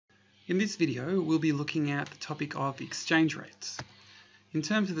In this video, we'll be looking at the topic of exchange rates. In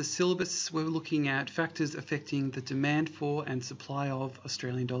terms of the syllabus, we're looking at factors affecting the demand for and supply of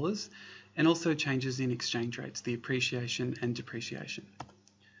Australian dollars, and also changes in exchange rates, the appreciation and depreciation.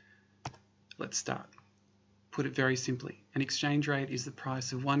 Let's start. Put it very simply, an exchange rate is the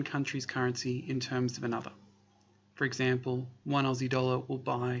price of one country's currency in terms of another. For example, one Aussie dollar will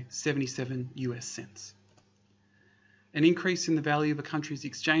buy 77 US cents. An increase in the value of a country's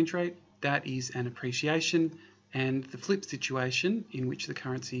exchange rate, that is an appreciation, and the flip situation in which the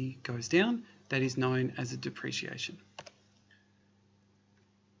currency goes down, that is known as a depreciation.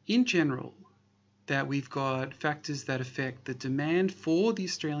 In general, that we've got factors that affect the demand for the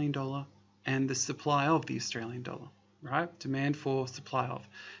Australian dollar and the supply of the Australian dollar, right? Demand for, supply of.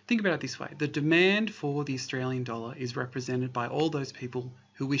 Think about it this way. The demand for the Australian dollar is represented by all those people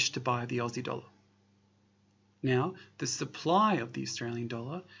who wish to buy the Aussie dollar. Now, the supply of the Australian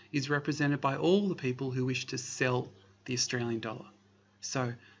dollar is represented by all the people who wish to sell the Australian dollar.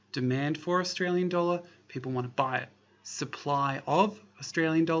 So, demand for Australian dollar, people want to buy it. Supply of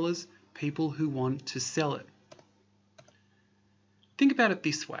Australian dollars, people who want to sell it. Think about it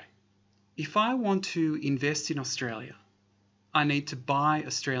this way. If I want to invest in Australia, I need to buy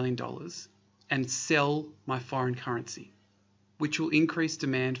Australian dollars and sell my foreign currency, which will increase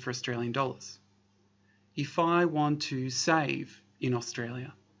demand for Australian dollars. If I want to save in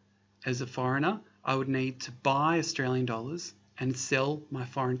Australia as a foreigner, I would need to buy Australian dollars and sell my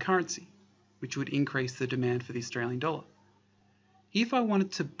foreign currency, which would increase the demand for the Australian dollar. If I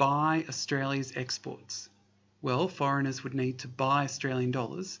wanted to buy Australia's exports, well, foreigners would need to buy Australian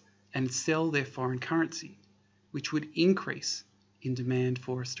dollars and sell their foreign currency, which would increase in demand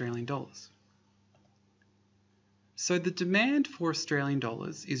for Australian dollars. So the demand for Australian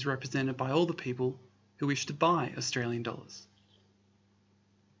dollars is represented by all the people who wish to buy Australian dollars.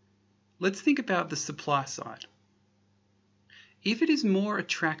 Let's think about the supply side. If it is more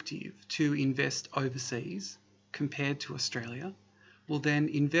attractive to invest overseas compared to Australia, well then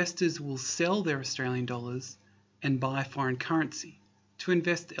investors will sell their Australian dollars and buy foreign currency to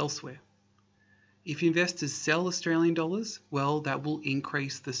invest elsewhere. If investors sell Australian dollars, well, that will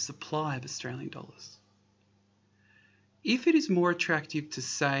increase the supply of Australian dollars. If it is more attractive to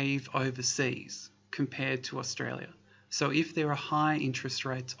save overseas compared to Australia, so if there are high interest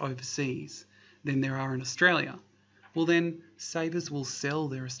rates overseas than there are in Australia, well then savers will sell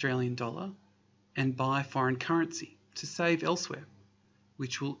their Australian dollar and buy foreign currency to save elsewhere,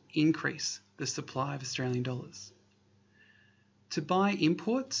 which will increase the supply of Australian dollars. To buy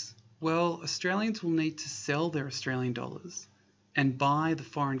imports, well, Australians will need to sell their Australian dollars and buy the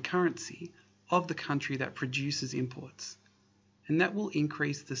foreign currency of the country that produces imports, and that will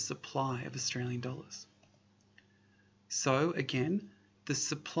increase the supply of Australian dollars. So again, the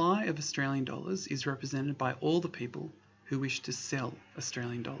supply of Australian dollars is represented by all the people who wish to sell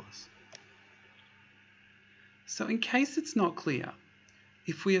Australian dollars. So in case it's not clear,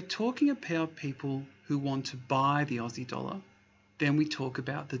 if we are talking about people who want to buy the Aussie dollar, then we talk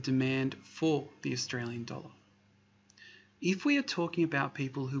about the demand for the Australian dollar. If we are talking about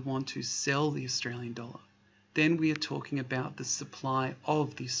people who want to sell the Australian dollar, then we are talking about the supply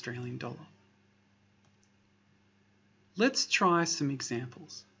of the Australian dollar. Let's try some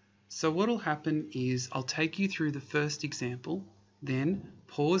examples. So what will happen is I'll take you through the first example, then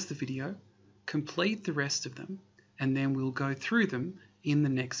pause the video, complete the rest of them, and then we'll go through them in the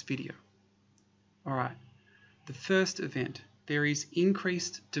next video. Alright, the first event. There is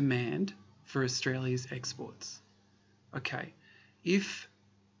increased demand for Australia's exports. Okay, if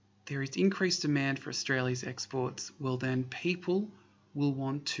there is increased demand for Australia's exports, well then people will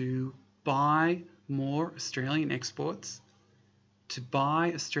want to buy more Australian exports. To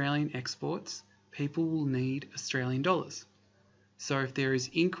buy Australian exports, people will need Australian dollars. So if there is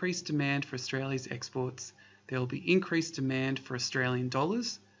increased demand for Australia's exports, there will be increased demand for Australian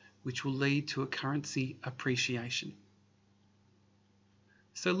dollars, which will lead to a currency appreciation.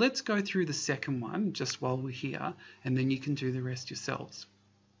 So let's go through the second one just while we're here, and then you can do the rest yourselves.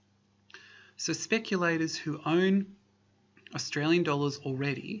 So speculators who own Australian dollars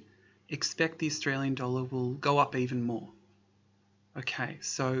already expect the Australian dollar will go up even more. Okay,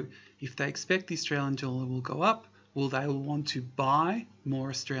 so if they expect the Australian dollar will go up, well, they will want to buy more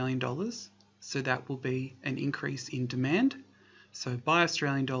Australian dollars, so that will be an increase in demand. So buy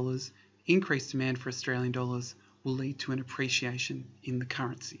Australian dollars, increased demand for Australian dollars will lead to an appreciation in the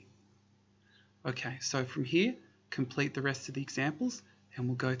currency. Okay, so from here, complete the rest of the examples and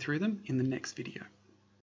we'll go through them in the next video.